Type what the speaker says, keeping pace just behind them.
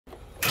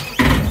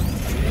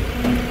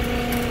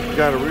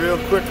got a real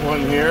quick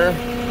one here.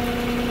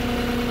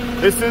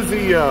 This is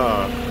the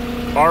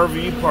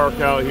RV park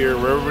out here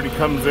where everybody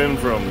comes in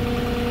from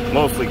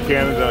mostly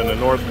Canada and the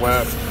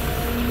Northwest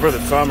for the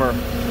summer.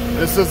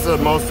 This is the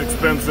most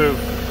expensive.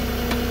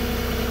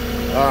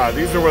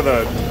 These are where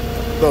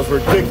those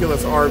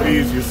ridiculous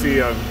RVs you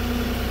see on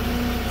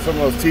some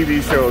of those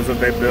TV shows that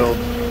they build.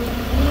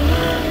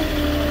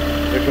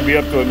 It could be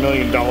up to $1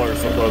 million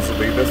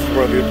supposedly. This is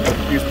where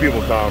these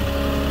people come.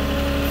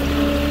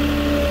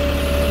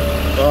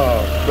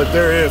 But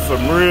there is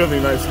some really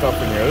nice stuff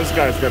in here. This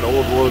guy's got an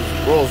old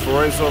Rolls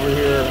Royce over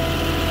here,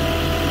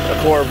 a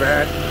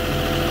Corvette,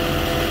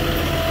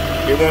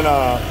 and then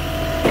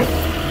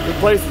the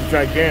place is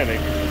gigantic.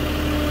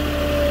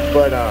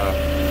 But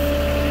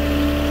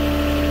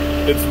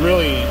it's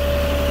really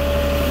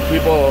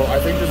people. I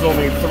think there's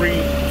only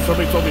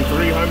somebody told me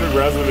 300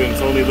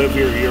 residents only live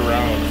here year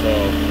round.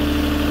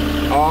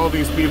 So all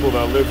these people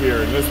that live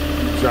here in this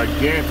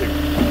gigantic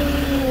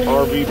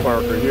RV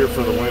park are here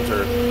for the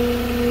winter.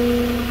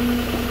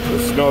 The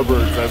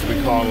SnowBirds, as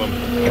we call them.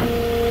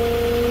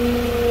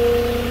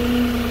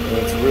 And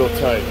it's real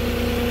tight.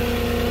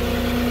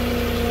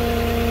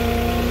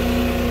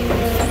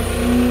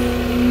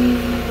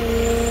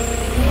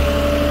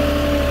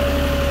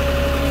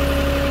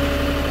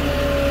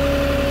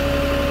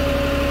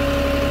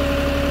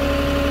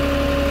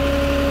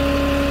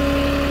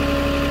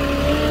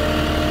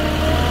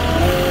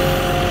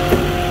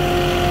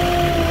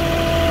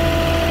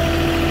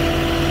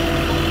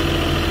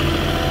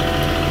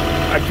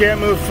 I can't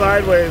move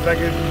sideways. I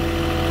can.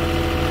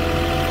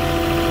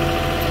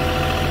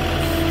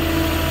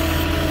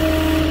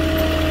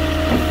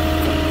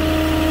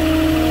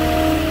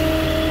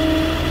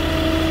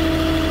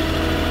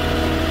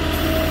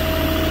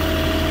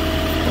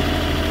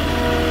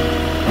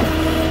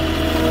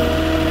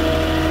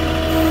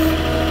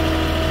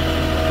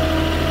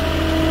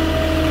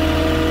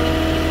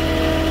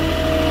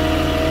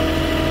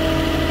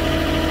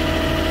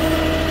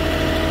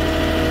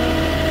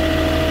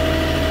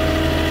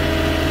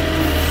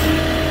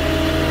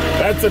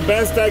 That's the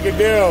best I could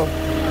do.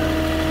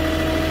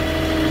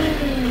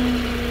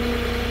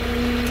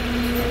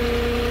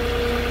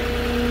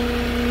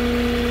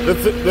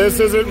 This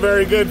isn't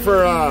very good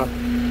for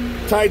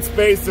tight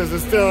spaces.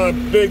 It's still a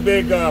big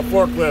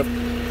forklift.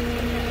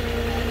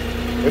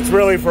 It's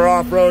really for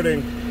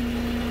off-roading.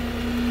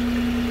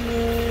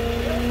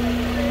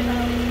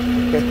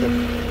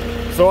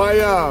 So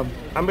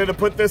I'm gonna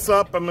put this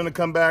up. I'm gonna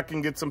come back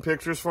and get some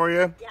pictures for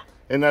you. Yeah.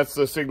 And that's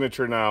the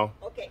signature now.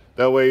 Okay.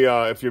 That way,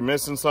 if you're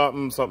missing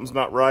something's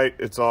not right,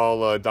 it's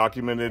all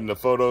documented in the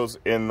photos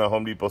in the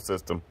Home Depot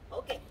system.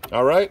 Okay.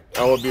 All right.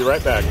 I will be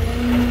right back.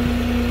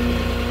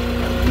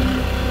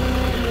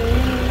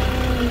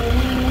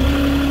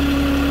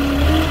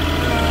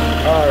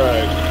 All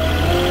right.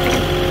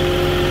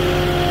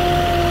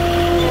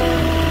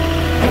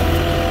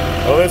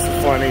 Oh, this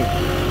is funny.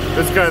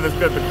 This guy that's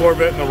got the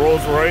Corvette and the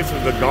Rolls Royce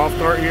and the golf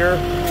cart here,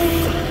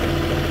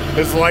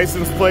 his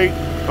license plate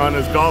on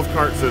his golf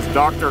cart says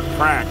Dr.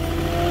 Crack.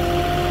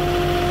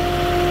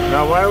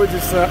 Now, why would you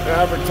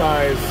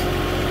advertise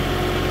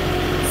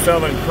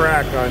selling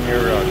crack on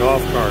your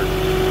golf cart?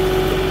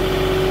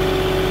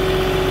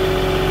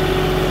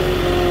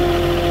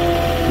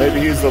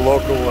 Maybe he's the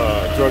local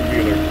drug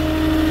dealer.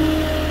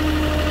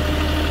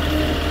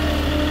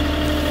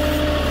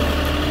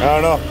 I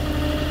don't know.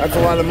 That's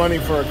a lot of money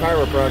for a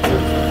chiropractor.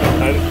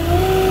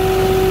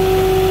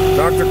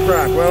 Dr.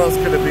 Crack, what else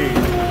could it be?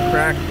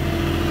 Crack?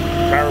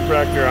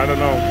 Chiropractor, I don't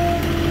know.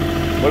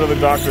 What are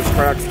the doctors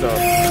crack stuff?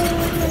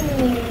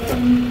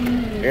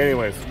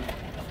 Anyways,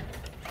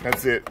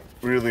 that's it.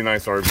 Really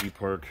nice RV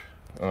park.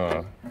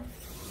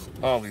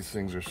 All these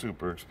things are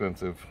super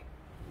expensive.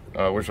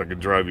 I wish I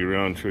could drive you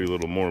around and show you a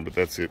little more, but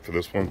that's it for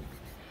this one.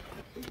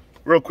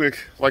 Real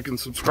quick, like and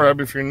subscribe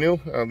if you're new.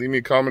 Leave me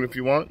a comment if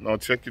you want, and I'll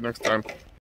check you next time.